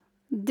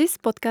This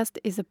podcast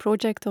is a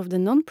project of the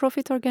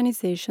non-profit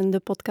organization The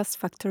Podcast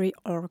Factory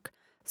org,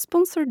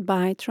 sponsored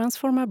by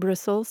Transforma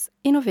Brussels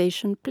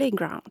Innovation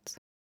Playground.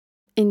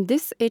 In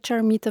this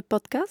HR Meetup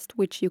podcast,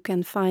 which you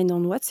can find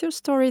on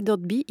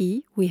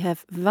whatsyourstory.be, we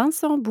have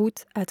Vincent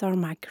Boedt at our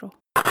micro.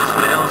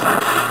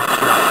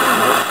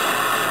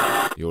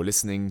 You're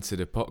listening to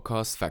the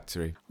Podcast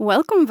Factory.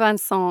 Welcome,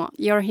 Vincent.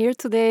 You're here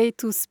today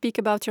to speak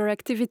about your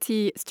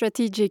activity,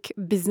 Strategic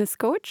Business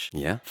Coach.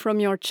 Yeah.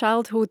 From your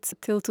childhood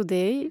till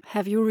today,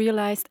 have you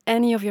realized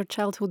any of your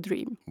childhood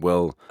dream?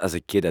 Well, as a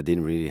kid, I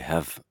didn't really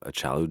have a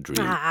childhood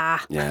dream.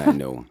 Ah. Yeah,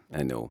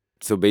 I know.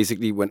 So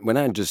basically, when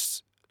I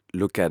just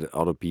look at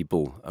other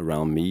people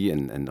around me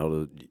and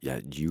other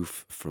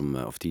youth from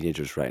of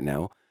teenagers right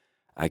now,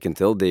 I can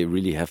tell they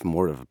really have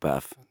more of a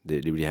path. They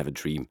really have a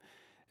dream.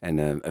 And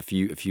a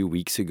few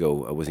weeks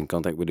ago, I was in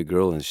contact with a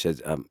girl, and she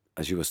said,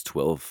 she was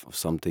 12 or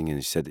something,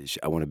 and she said,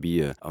 I want to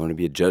be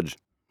a judge.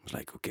 I was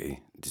like, okay,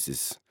 this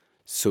is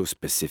so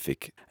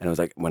specific. And I was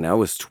like, when I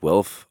was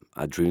 12,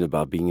 I dreamed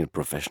about being a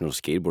professional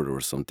skateboarder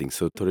or something,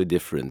 so totally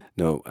different.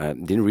 No, I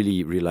didn't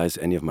really realize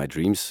any of my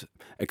dreams,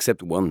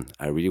 except one.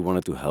 I really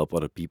wanted to help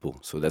other people,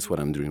 so that's what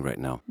I'm doing right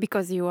now.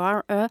 Because you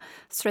are a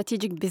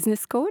strategic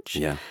business coach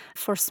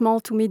for small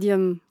to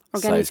medium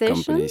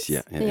organizations. Size companies,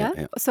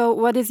 yeah. So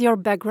what is your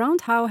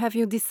background? How have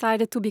you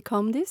decided to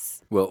become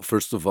this? Well,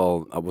 first of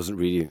all, I wasn't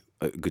really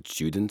a good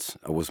student.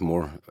 I was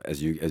more,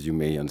 as you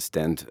may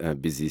understand,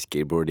 busy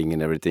skateboarding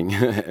and everything,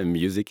 and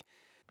music.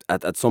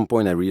 At some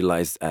point, I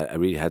realized I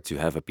really had to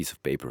have a piece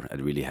of paper. I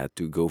really had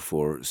to go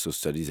for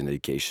studies and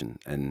education.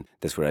 And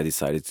that's where I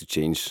decided to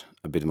change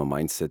a bit of my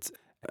mindset.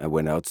 I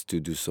went out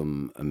to do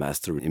a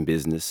master in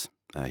business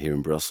here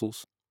in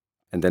Brussels.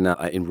 And then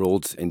I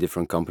enrolled in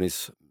different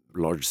companies,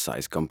 large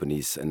size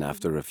companies, and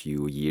after a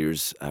few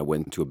years I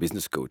went to a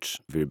business coach,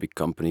 a very big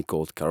company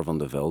called Van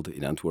der Velde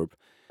in Antwerp,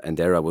 and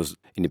there I was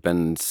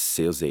independent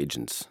sales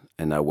agent,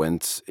 and I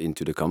went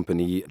into the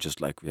company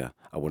just like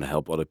I want to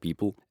help other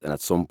people, and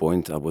at some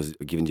point I was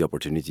given the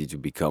opportunity to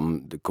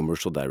become the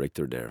commercial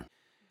director there.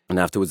 And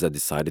afterwards I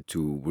decided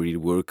to really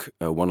work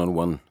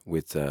one-on-one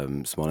with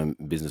small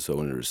business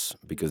owners,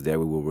 because there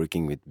we were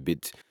working with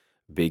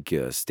big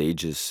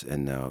stages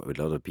and with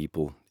a lot of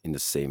people in the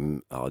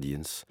same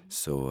audience.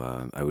 So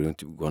I want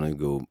to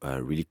go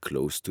really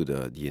close to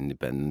the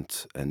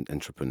independent and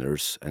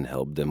entrepreneurs and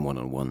help them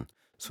one-on-one.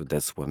 So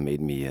that's what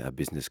made me a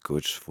business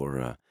coach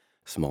for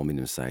small,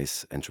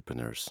 medium-sized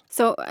entrepreneurs.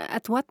 So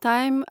at what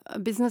time a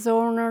business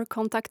owner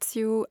contacts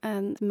you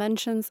and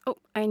mentions,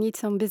 I need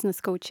some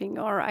business coaching,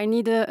 or I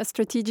need a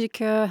strategic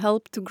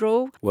help to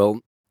grow?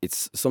 Well,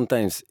 it's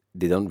sometimes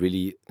they don't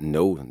really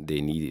know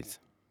they need it,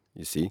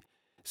 you see.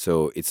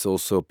 So it's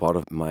also part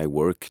of my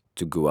work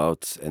to go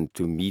out and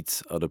to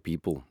meet other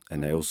people.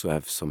 And I also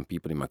have some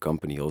people in my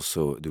company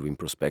also doing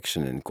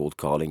prospection and cold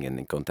calling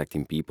and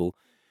contacting people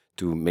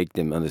to make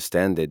them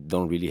understand that they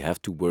don't really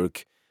have to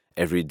work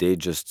every day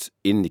just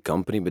in the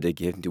company, but they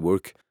have to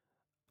work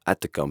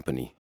at the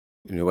company.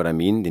 You know what I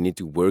mean? They need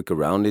to work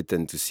around it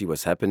and to see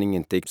what's happening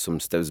and take some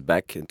steps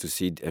back and to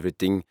see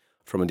everything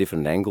from a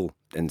different angle.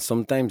 And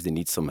sometimes they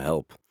need some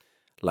help.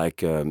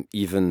 Like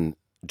even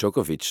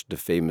Djokovic, the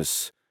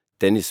famous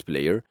tennis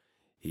player,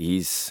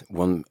 he's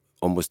won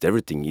almost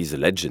everything. He's a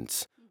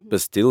legend. But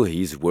still,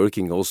 he's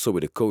working also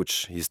with a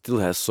coach. He still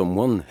has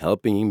someone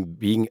helping him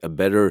being a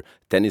better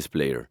tennis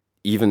player.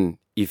 Even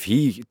if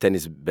he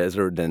tennis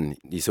better than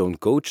his own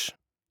coach,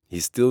 he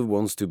still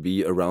wants to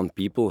be around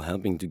people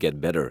helping to get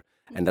better.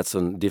 And that's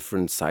on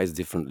different sides,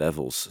 different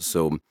levels.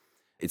 So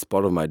it's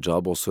part of my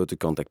job also to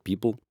contact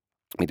people,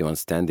 make them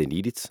understand they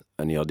need it.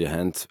 On the other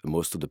hand,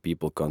 most of the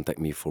people contact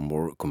me for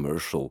more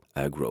commercial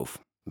growth.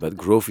 But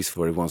growth is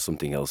for everyone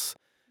something else.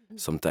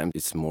 Sometimes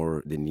it's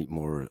more, they need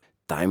more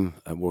time,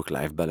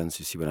 work-life balance,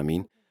 you see what I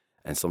mean?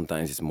 And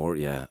sometimes it's more,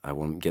 I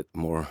want to get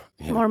more...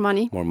 More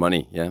money. More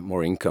money,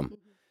 more income.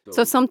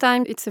 So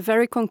sometimes it's a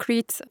very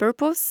concrete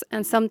purpose,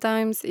 and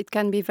sometimes it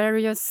can be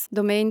various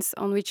domains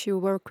on which you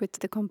work with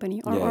the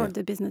company or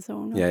the business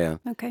owner. Yeah.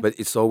 Okay. But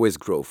it's always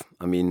growth.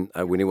 I mean,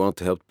 I really want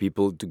to help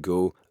people to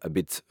go a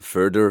bit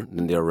further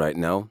than they are right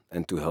now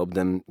and to help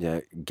them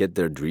get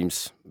their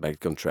dreams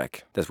back on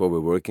track. That's what we're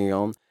working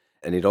on.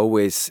 And it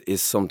always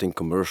is something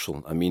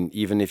commercial. I mean,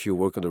 even if you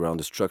work around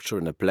the structure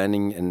and the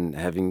planning and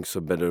having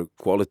some better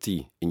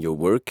quality in your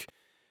work,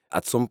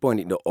 at some point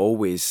it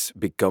always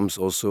becomes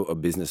also a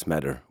business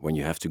matter when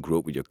you have to grow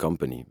with your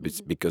company.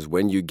 Because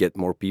when you get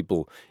more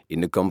people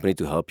in the company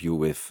to help you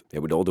with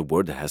all the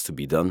work that has to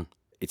be done,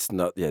 it's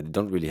not, they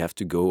don't really have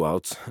to go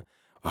out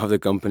of the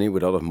company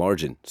with a lot of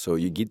margin. So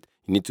you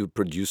need to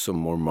produce some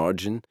more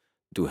margin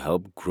to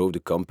help grow the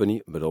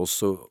company, but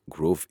also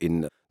growth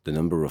in the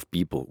number of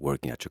people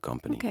working at your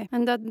company. Okay,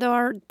 and that there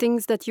are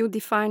things that you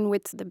define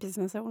with the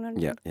business owner.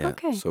 Yeah.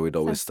 Okay. So it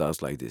always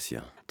starts like this,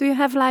 Do you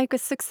have like a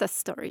success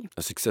story?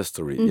 A success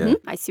story, yeah.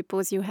 I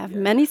suppose you have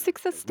many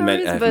success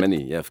stories, I have but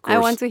many, of course. I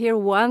want to hear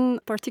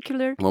one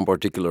particular. One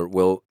particular,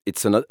 well,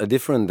 it's a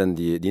different than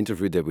the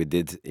interview that we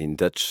did in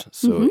Dutch.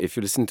 So if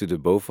you listen to the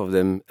both of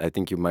them, I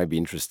think you might be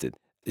interested.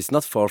 It's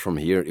not far from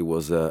here. It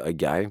was a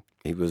guy.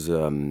 He was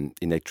in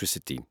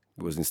electricity.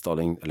 He was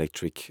installing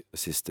electric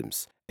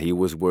systems. He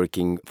was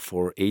working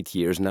for 8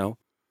 years now,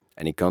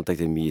 and he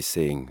contacted me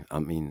saying,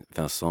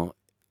 Vincent,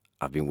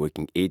 I've been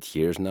working 8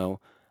 years now.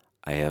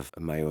 I have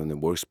my own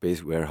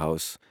workspace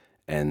warehouse,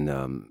 and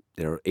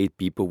there are 8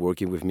 people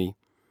working with me.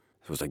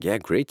 So I was like, yeah,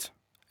 great.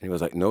 And he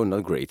was like, no,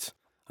 not great.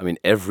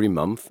 Every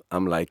month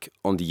I'm like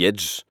on the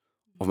edge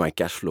of my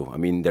cash flow.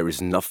 There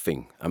is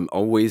nothing. I'm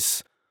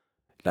always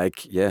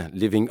like, yeah,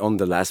 living on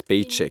the last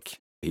paycheck.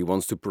 He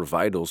wants to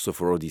provide also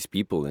for all these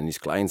people and his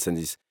clients and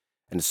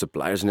the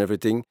suppliers and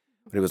everything.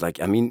 But he was like,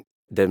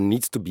 there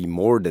needs to be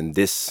more than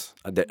this.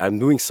 I'm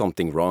doing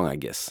something wrong, I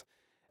guess.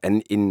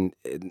 And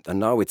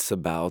now it's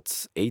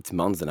about 8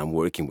 months that I'm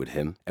working with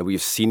him, and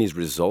we've seen his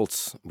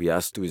results. We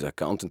asked to his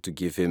accountant to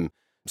give him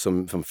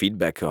some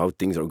feedback how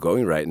things are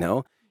going right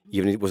now.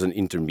 Even if it was an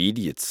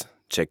intermediate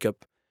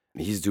checkup,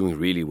 he's doing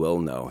really well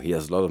now. He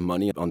has a lot of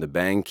money on the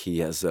bank. He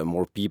has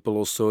more people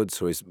also.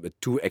 So he's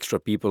 2 extra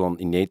people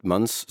in 8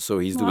 months. So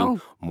he's doing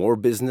more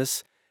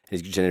business.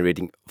 He's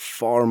generating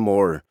far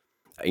more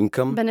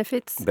income.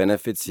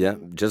 Benefits, yeah.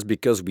 Just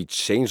because we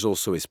changed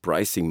also his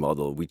pricing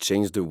model. We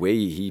changed the way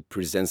he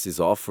presents his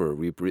offer.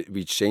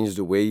 We changed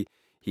the way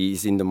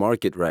he's in the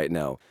market right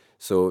now.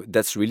 So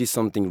that's really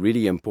something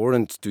really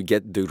important to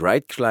get the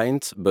right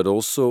client, but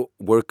also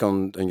work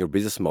on your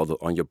business model,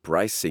 on your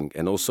pricing,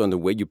 and also on the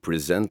way you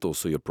present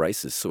also your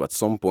prices. So at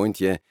some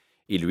point, yeah,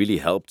 it really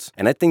helped.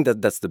 And I think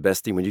that that's the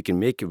best thing, when you can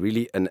make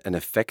really an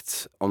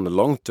effect on the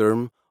long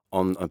term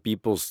on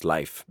people's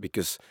life.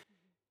 Because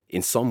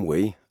in some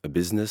way, a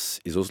business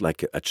is also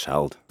like a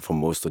child for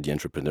most of the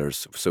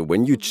entrepreneurs. So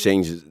when you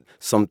change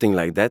something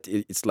like that,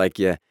 it's like,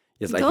 yeah,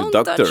 it's like Don't a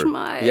doctor. touch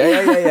my...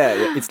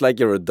 Yeah. It's like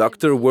you're a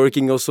doctor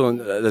working also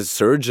as a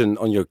surgeon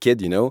on your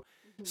kid,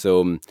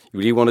 So you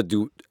really want to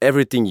do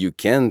everything you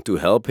can to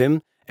help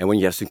him. And when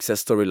you have a success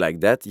story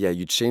like that, yeah,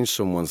 you change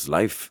someone's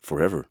life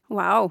forever.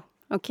 Wow.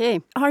 Okay.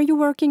 Are you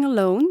working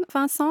alone,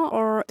 Vincent,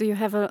 or do you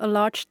have a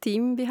large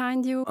team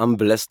behind you? I'm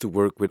blessed to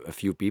work with a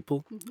few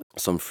people,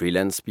 some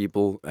freelance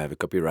people. I have a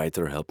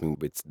copywriter helping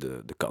with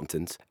the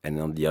content. And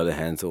on the other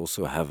hand,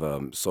 also have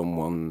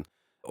someone,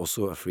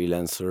 also a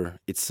freelancer.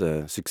 It's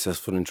a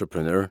successful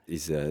entrepreneur.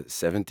 He's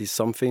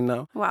 70-something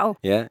now. Wow.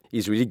 Yeah,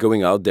 he's really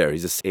going out there.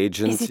 He's an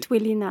agent. Is it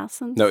Willie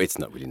Nassens? No, it's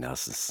not Willie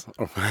Nassens.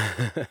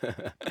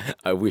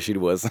 I wish it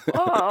was.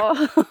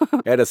 Oh.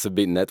 Yeah, that's a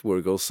big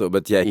network also.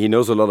 But yeah, he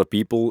knows a lot of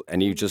people,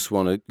 and he just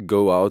want to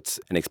go out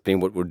and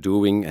explain what we're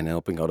doing and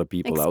helping other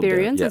people out there.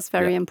 Experience is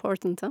very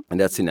important. Huh? And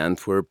that's in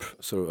Antwerp,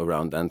 so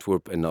around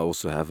Antwerp. And I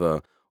also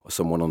have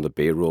someone on the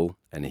payroll,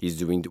 and he's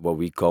doing what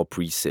we call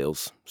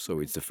pre-sales. So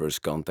it's the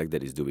first contact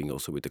that he's doing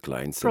also with the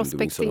clients and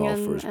doing some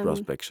offers,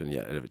 prospection,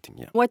 yeah, everything,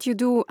 yeah. What you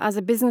do as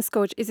a business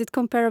coach, is it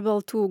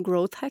comparable to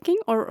growth hacking,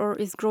 or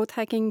is growth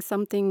hacking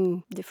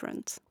something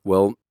different?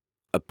 Well,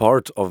 a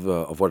part of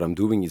what I'm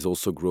doing is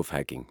also growth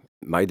hacking.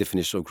 My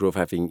definition of growth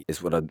hacking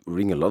is what I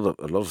ring a lot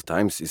of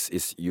times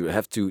is you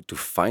have to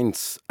find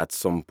at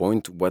some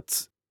point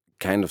what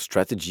kind of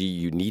strategy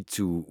you need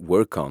to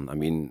work on.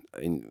 When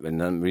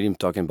I'm really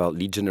talking about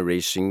lead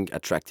generation,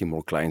 attracting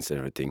more clients and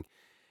everything.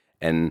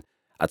 And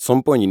at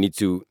some point you need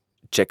to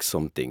check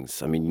some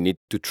things. You need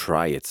to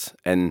try it.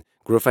 And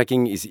growth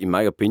hacking is, in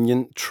my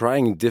opinion,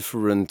 trying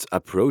different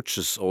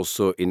approaches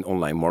also in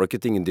online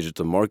marketing and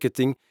digital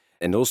marketing,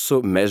 and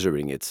also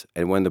measuring it.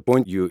 And when the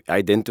point you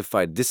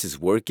identify this is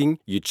working,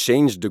 you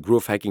change the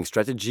growth hacking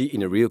strategy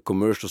in a real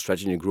commercial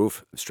strategy, in a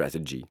growth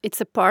strategy. It's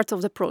a part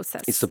of the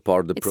process. It's a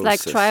part of the process.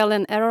 It's like trial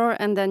and error,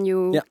 and then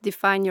you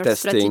define your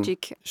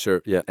strategic...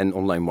 Sure, yeah. And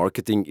online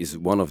marketing is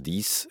one of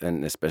these,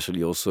 and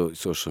especially also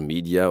social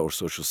media or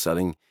social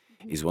selling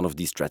is one of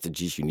these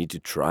strategies you need to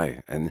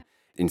try. And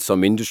in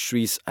some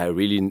industries, I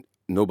really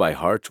know by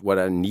heart what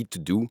I need to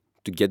do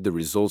to get the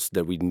results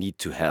that we need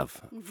to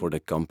have for the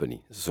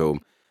company.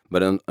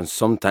 But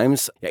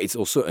sometimes, it's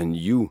also a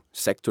new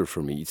sector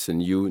for me. It's a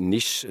new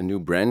niche, a new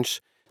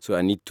branch. So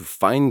I need to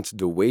find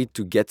the way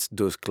to get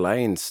those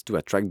clients, to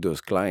attract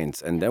those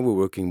clients. And then we're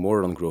working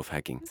more on growth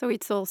hacking. So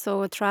it's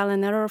also a trial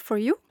and error for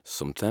you?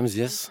 Sometimes,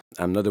 yes.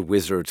 I'm not a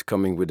wizard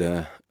coming with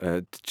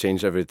to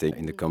change everything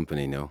in the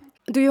company, no.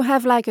 Do you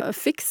have like a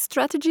fixed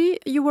strategy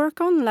you work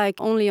on, like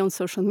only on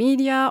social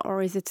media,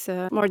 or is it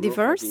more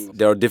diverse?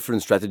 There are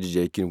different strategies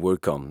you can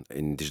work on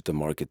in digital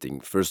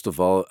marketing. First of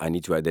all, I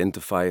need to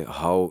identify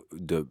how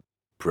the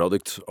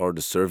product or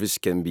the service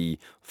can be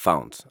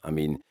found.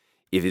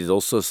 If it is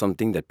also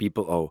something that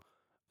people are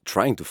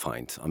trying to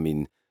find.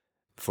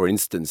 For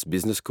instance,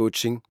 business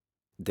coaching,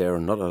 there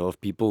are not a lot of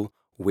people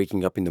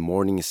waking up in the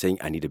morning and saying,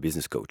 I need a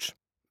business coach.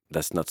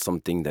 That's not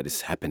something that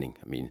is happening.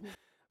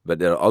 But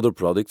there are other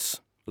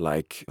products,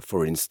 like,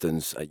 for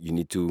instance, you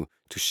need to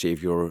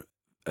shave your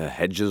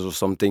hedges or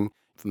something.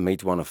 You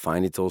might want to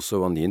find it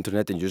also on the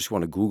internet, and you just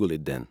want to Google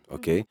it then,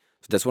 okay?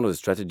 So that's one of the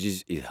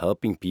strategies, is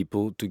helping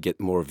people to get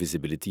more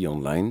visibility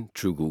online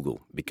through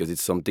Google, because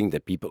it's something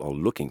that people are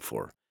looking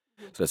for.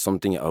 So that's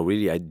something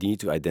I need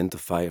to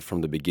identify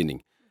from the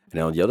beginning.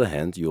 And on the other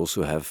hand, you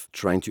also have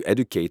trying to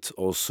educate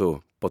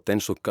also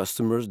potential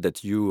customers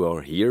that you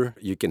are here,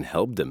 you can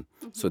help them.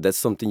 So that's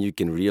something you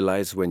can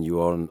realize when you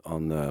are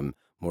on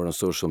more on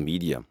social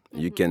media.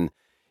 You can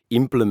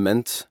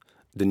implement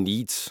the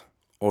needs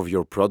of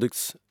your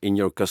products in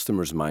your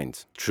customer's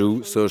mind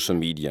through social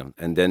media.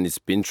 And then it's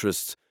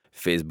Pinterest,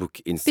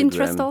 Facebook, Instagram.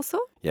 Pinterest also?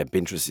 Yeah,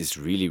 Pinterest is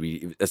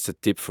really, that's a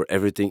tip for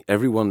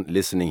everyone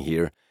listening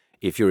here.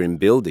 If you're in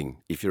building,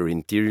 if you're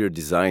interior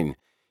design,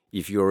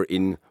 if you're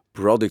in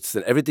products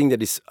and everything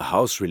that is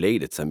house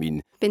related, I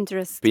mean,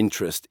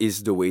 Pinterest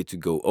is the way to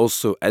go.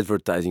 Also,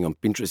 advertising on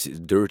Pinterest is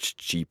dirt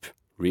cheap.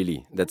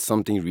 Really, that's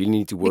something you really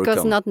need to work on.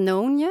 Because not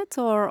known yet,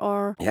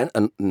 or yeah,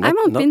 I'm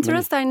on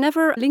Pinterest. I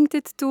never linked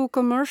it to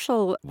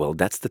commercial. Well,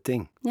 that's the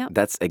thing. Yeah,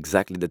 that's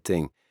exactly the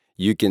thing.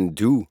 You can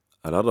do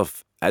a lot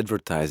of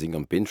advertising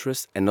on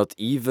Pinterest, and not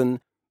even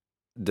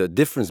the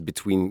difference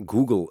between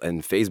Google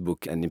and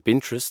Facebook and in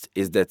Pinterest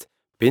is that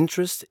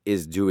Pinterest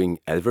is doing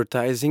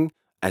advertising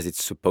as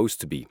it's supposed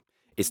to be.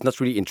 It's not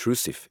really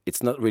intrusive.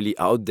 It's not really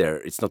out there.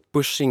 It's not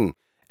pushing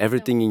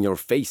everything in your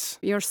face.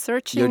 You're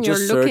searching, you're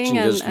just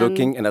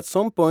looking, and at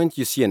some point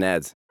you see an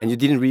ad and you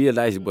didn't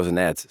realize it was an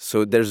ad.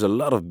 So there's a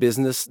lot of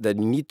business that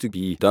need to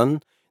be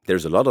done.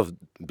 There's a lot of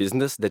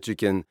business that you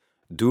can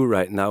do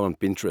right now on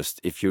Pinterest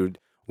if you're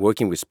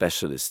working with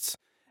specialists.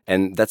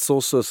 And that's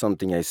also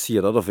something I see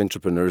a lot of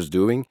entrepreneurs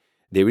doing.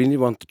 They really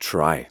want to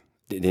try.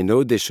 They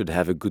know they should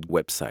have a good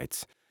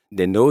website.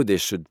 They know they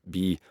should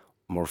be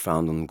more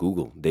found on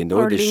Google. They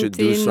know they should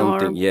do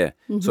something.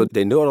 So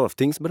they know a lot of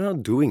things, but they're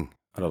not doing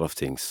a lot of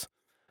things.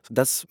 So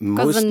that's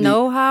mostly... Because the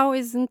know-how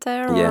isn't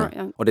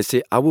there? Or they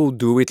say, I will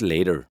do it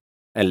later.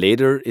 And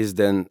later is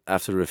then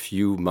after a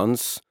few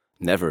months,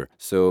 never.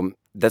 So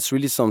that's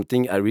really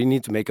something I really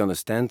need to make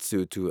understand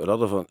to a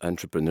lot of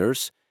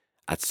entrepreneurs.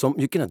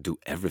 You cannot do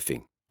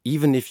everything.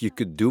 Even if you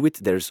could do it,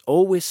 there's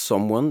always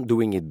someone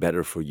doing it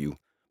better for you.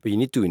 But you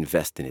need to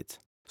invest in it.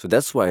 So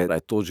that's why I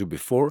told you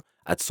before,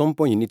 at some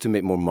point you need to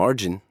make more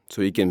margin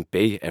so you can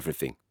pay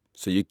everything.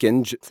 So you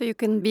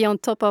can be on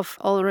top of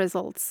all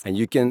results. And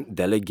you can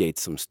delegate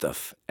some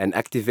stuff and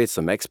activate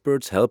some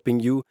experts helping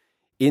you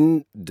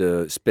in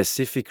the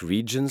specific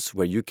regions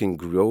where you can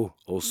grow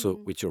also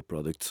with your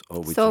products or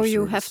with your service. So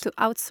you have to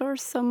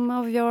outsource some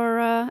of your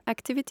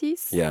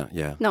activities?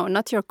 Yeah. No,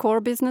 not your core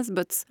business,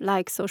 but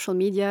like social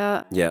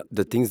media. Yeah,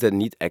 the things that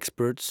need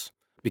experts.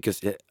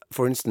 Because,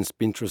 for instance,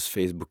 Pinterest,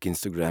 Facebook,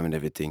 Instagram and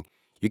everything,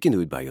 you can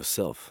do it by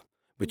yourself.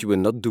 But you will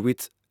not do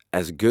it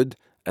as good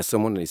as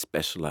someone who is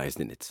specialized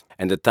in it.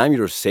 And the time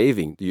you're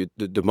saving,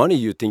 the money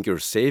you think you're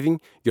saving,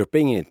 you're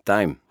paying in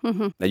time.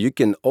 Now, you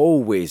can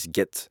always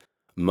get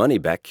money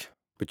back,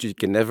 but you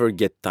can never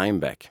get time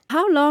back.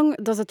 How long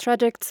does a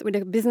project with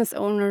a business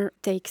owner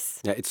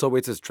takes? Yeah, it's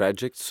always a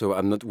project, so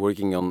I'm not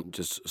working on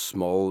just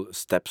small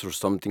steps or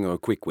something or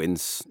quick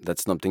wins.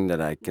 That's nothing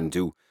that I can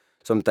do.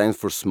 Sometimes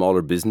for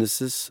smaller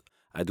businesses,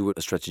 I do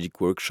a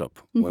strategic workshop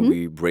when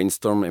we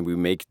brainstorm and we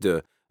make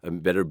a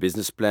better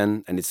business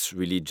plan, and it's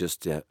really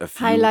just a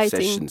few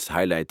sessions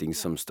highlighting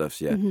some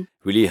stuff,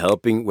 really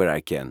helping where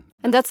I can.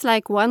 And that's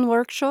like one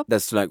workshop?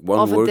 That's like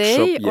one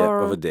workshop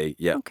of a day,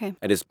 Okay.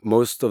 And it's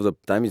most of the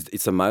time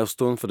it's a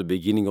milestone for the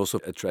beginning, also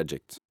a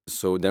project.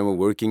 So then we're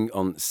working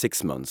on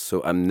 6 months.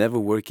 So I'm never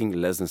working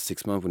less than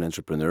 6 months with an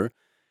entrepreneur,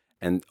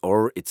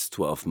 or it's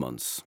 12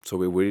 months. So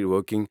we're really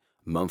working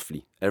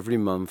monthly. Every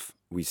month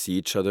we see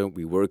each other,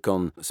 we work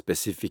on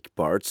specific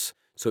parts.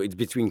 So it's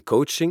between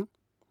coaching,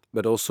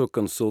 but also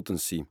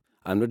consultancy.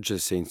 I'm not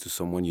just saying to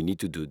someone, you need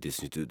to do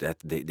this, you do that.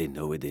 They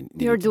know it.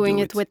 You're doing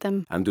it with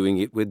them. I'm doing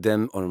it with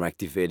them, or I'm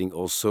activating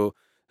also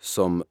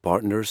some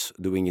partners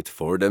doing it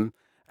for them.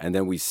 And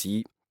then we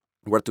see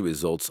what the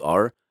results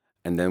are.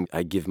 And then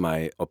I give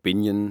my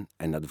opinion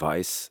and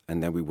advice,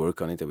 and then we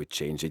work on it and we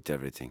change it,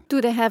 everything. Do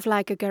they have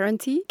like a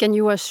guarantee? Can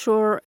you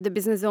assure the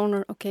business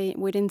owner, okay,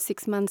 within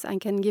 6 months I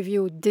can give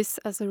you this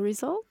as a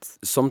result?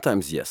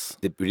 Sometimes, yes.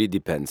 It really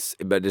depends.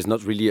 But there's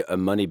not really a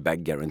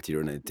money-back guarantee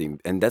or anything.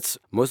 And that's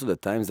most of the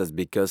times that's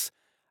because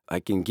I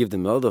can give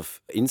them a lot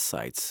of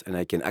insights and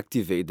I can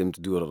activate them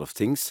to do a lot of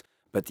things.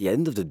 But at the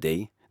end of the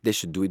day, they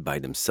should do it by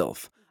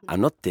themselves.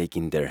 I'm not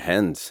taking their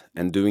hand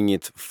and doing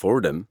it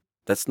for them.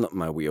 That's not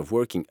my way of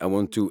working. I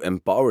want to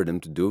empower them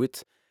to do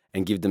it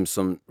and give them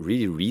some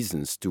really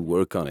reasons to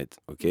work on it,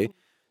 okay?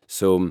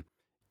 So,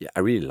 I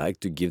really like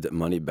to give that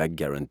money-back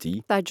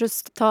guarantee. I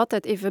just thought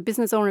that if a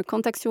business owner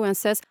contacts you and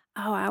says,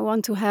 I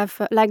want to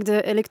have, like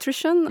the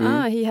electrician,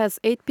 he has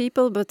 8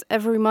 people, but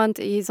every month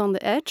he's on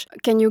the edge.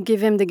 Can you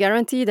give him the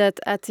guarantee that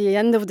at the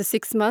end of the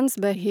 6 months,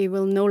 but he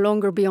will no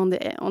longer be on the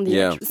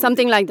edge?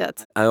 Something like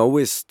that. I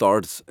always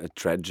start a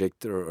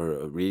trajectory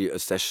or really a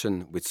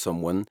session with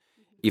someone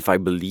if I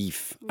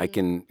believe I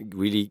can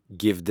really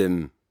give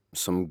them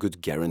some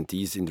good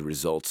guarantees in the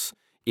results.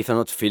 If I'm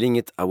not feeling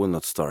it, I will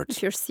not start.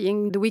 If you're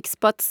seeing the weak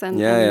spots and...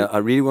 Yeah, I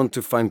really want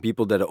to find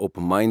people that are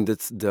open-minded,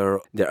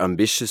 they're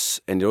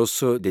ambitious, and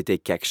they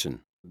take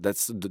action.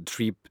 That's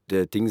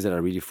the things that I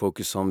really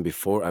focus on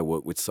before I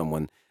work with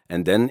someone.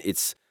 And then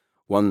it's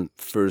one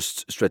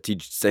first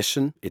strategic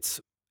session.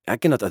 I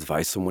cannot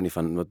advise someone if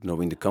I'm not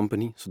knowing the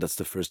company, so that's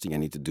the first thing I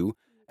need to do.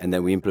 And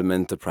then we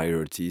implement the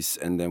priorities,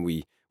 and then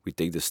we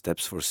take the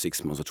steps for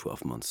 6 months or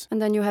 12 months. And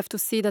then you have to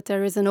see that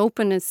there is an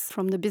openness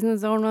from the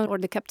business owner or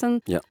the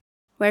captain. Yeah.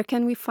 Where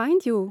can we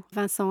find you,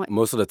 Vincent?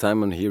 Most of the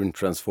time I'm here in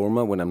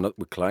Transforma. When I'm not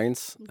with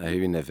clients, I'm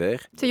here in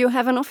Nevers. So you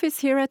have an office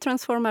here at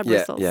Transforma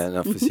Brussels? Yeah, an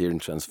office here in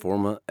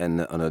Transforma.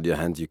 And on the other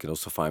hand, you can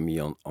also find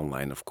me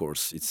online, of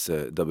course. It's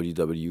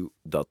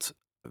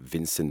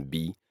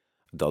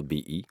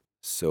www.vincentb.be.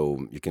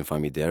 So you can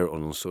find me there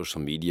on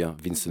social media.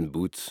 Vincent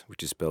Boedt,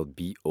 which is spelled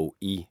Boedt.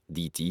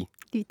 DT.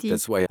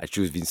 That's why I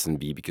choose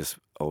Vincentb, because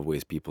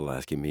always people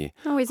asking me.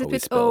 Oh, is it how with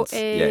it's spelled.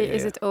 OA? Yeah.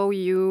 Is it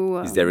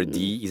OU? Is there a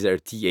D? Is there a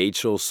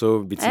TH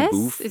also? Vincent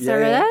Boedt? Is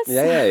there an S?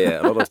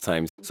 Yeah. A lot of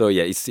times. So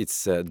yeah, it's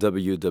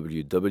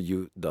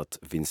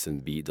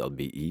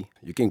www.vincentb.be.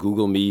 You can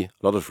Google me. A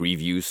lot of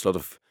reviews. A lot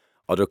of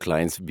other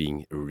clients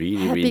being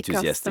really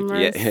enthusiastic.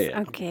 Customers.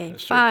 Yeah. Okay,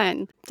 Sure.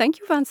 fine. Thank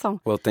you, Vincent.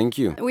 Well, thank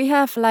you. We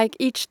have, like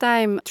each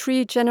time,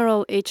 3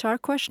 general HR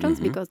questions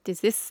because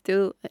this is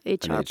still an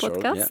HR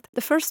podcast. yeah.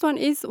 The first one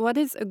is, what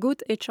is a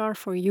good HR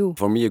for you?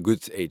 For me, a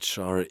good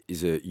HR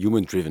is a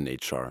human-driven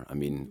HR. I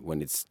mean,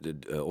 when it's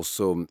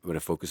also when I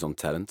focus on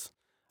talent,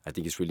 I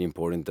think it's really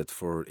important that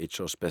for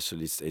HR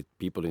specialists,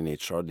 people in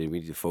HR, they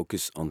really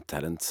focus on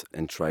talent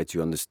and try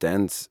to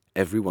understand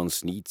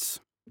everyone's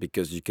needs.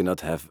 Because you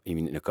cannot have,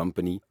 in a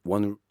company,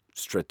 one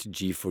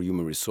strategy for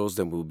human resource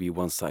that will be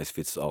one size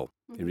fits all.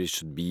 It really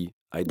should be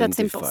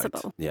identified. That's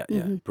impossible. Yeah,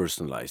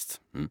 personalized.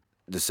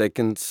 The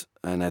second,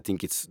 and I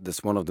think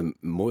that's one of the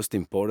most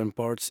important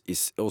parts,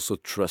 is also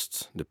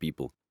trust the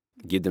people.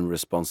 Give them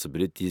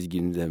responsibilities,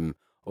 give them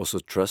also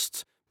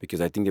trust, because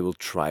I think they will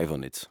thrive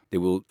on it. They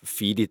will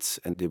feed it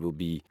and they will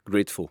be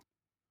grateful.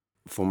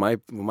 From my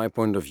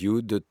point of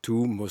view, the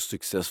 2 most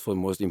successful,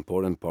 most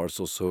important parts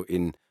also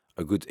in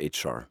a good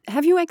HR.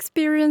 Have you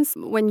experienced,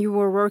 when you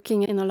were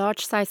working in a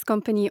large size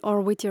company or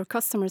with your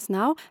customers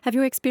now, have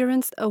you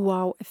experienced a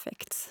wow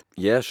effect?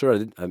 Yeah, sure. I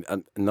did.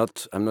 I'm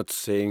not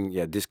saying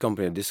this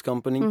company or this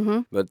company,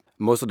 but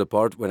most of the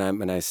part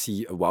when I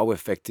see a wow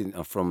effect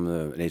from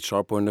an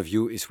HR point of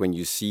view is when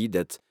you see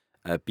that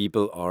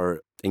people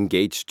are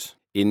engaged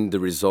in the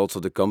results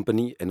of the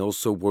company and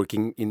also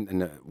working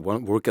in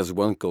work as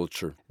one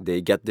culture.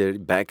 They get their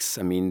backs.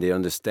 I mean, they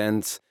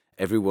understand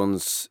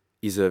everyone's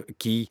is a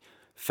key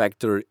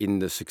factor in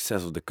the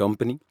success of the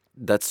company.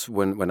 That's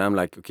when I'm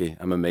like, okay,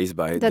 I'm amazed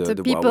by that the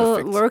people wow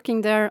effect.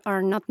 Working there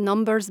are not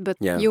numbers, but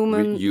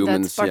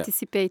humans that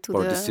participate to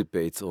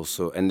participate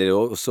also, and they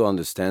also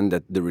understand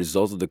that the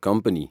result of the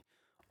company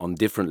on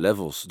different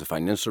levels, the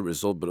financial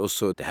result, but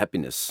also the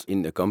happiness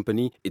in the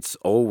company, it's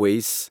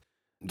always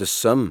the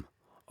sum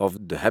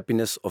of the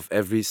happiness of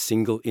every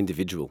single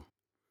individual.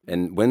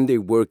 And when they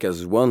work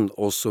as one,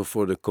 also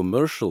for the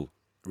commercial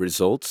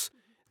results,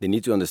 they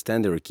need to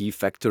understand they're a key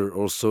factor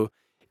also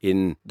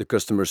in the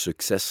customer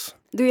success.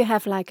 Do you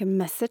have like a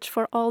message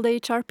for all the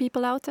HR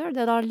people out there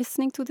that are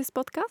listening to this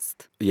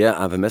podcast? Yeah,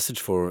 I have a message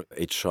for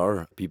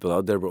HR people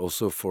out there, but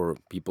also for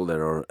people that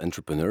are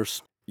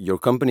entrepreneurs. Your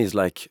company is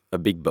like a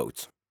big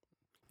boat.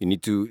 You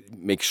need to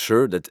make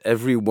sure that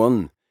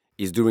everyone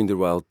is doing the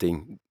right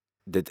thing,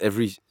 that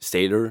every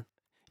sailor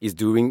is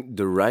doing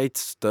the right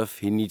stuff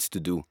he needs to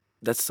do.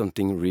 That's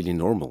something really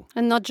normal.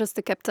 And not just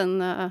the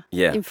captain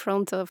in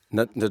front of...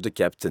 Not the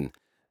captain.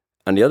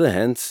 On the other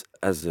hand,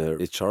 as a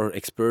HR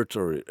expert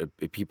or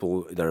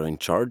people that are in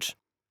charge,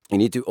 you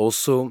need to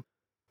also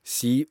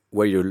see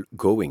where you're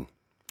going.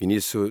 You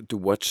need to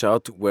watch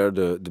out where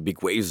the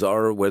big waves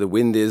are, where the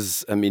wind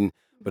is. I mean,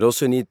 but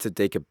also need to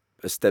take a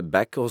step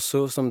back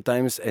also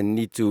sometimes and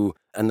need to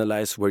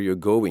analyze where you're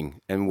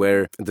going and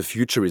where the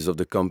future is of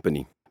the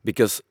company.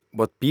 Because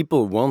what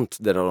people want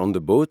that are on the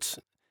boat,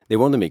 they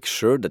want to make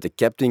sure that the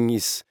captain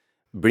is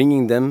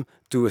bringing them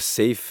to a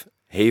safe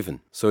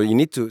haven. So you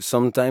need to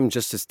sometimes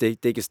just to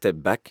take a step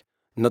back,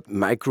 not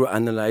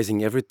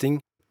micro-analyzing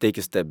everything, take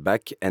a step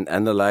back and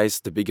analyze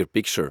the bigger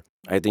picture.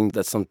 I think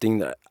that's something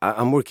that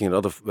I'm working a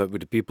lot with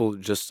the people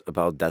just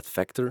about that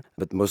factor,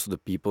 but most of the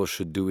people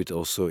should do it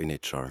also in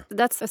HR.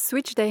 That's a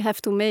switch they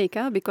have to make,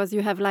 because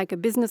you have like a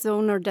business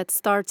owner that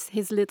starts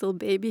his little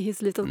baby,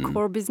 his little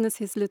core business,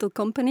 his little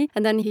company,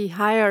 and then he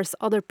hires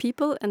other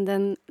people, and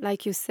then,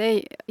 like you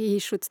say, he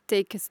should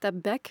take a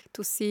step back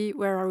to see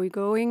where are we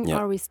going,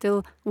 are we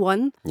still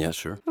one? Yeah,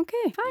 sure.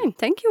 Okay, fine.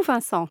 Thank you,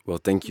 Vincent. Well,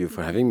 thank you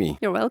for having me.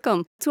 You're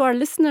welcome. To our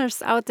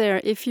listeners out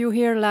there, if you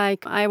hear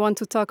like, I want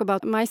to talk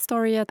about my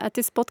story at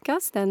this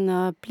podcast,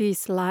 then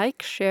please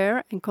like,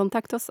 share, and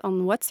contact us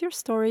on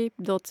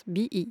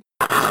whatsyourstory.be.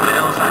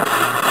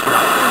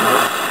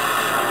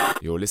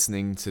 You're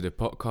listening to the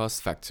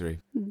Podcast Factory.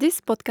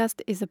 This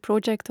podcast is a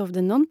project of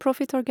the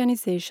non-profit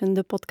organization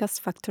The Podcast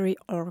Factory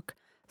org,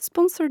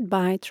 sponsored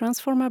by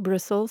Transforma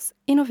Brussels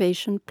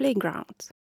Innovation Playground.